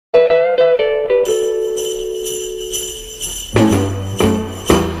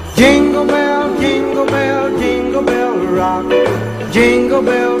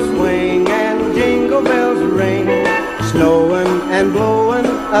Jingle bells swing and jingle bells ring, snowing and blowing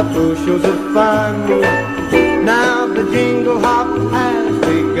up bushels of fun. Now the jingle hop has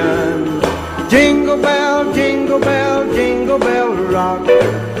begun. Jingle bell, jingle bell, jingle bell rock,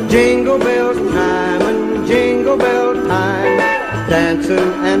 jingle bells time and jingle bell time,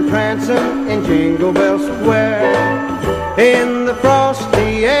 dancing and prancing in Jingle Bell Square, in the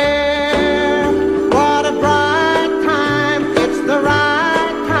frosty air. What a bright time, it's the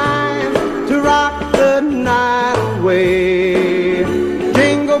right time to rock the night away.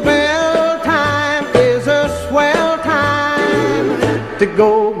 Jingle bell time is a swell time to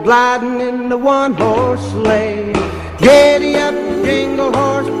go gliding in the one-horse sleigh. Giddy up, jingle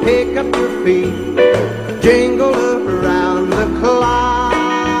horse, pick up your feet, jingle around the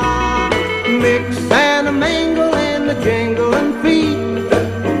clock, mix and a mingle in the jingling feet.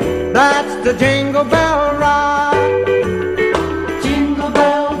 That's the Jingle Bell Rock. Jingle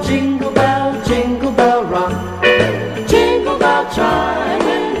bell, jingle bell, jingle bell rock, jingle bell chime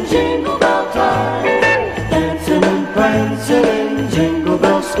and jingle bell time, dancing and prancing in Jingle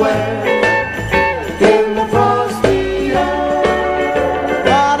Bell Square, in the frosty air.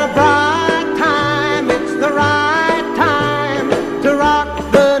 What a bright time, it's the right time to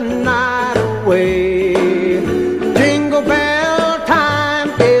rock the night away. Jingle bell time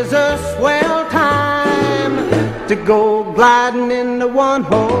is a swell time to go gliding in the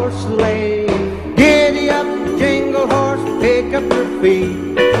one-horse sleigh. Giddy up, jingle horse, pick up your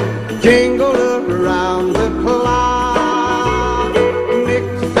feet, jingle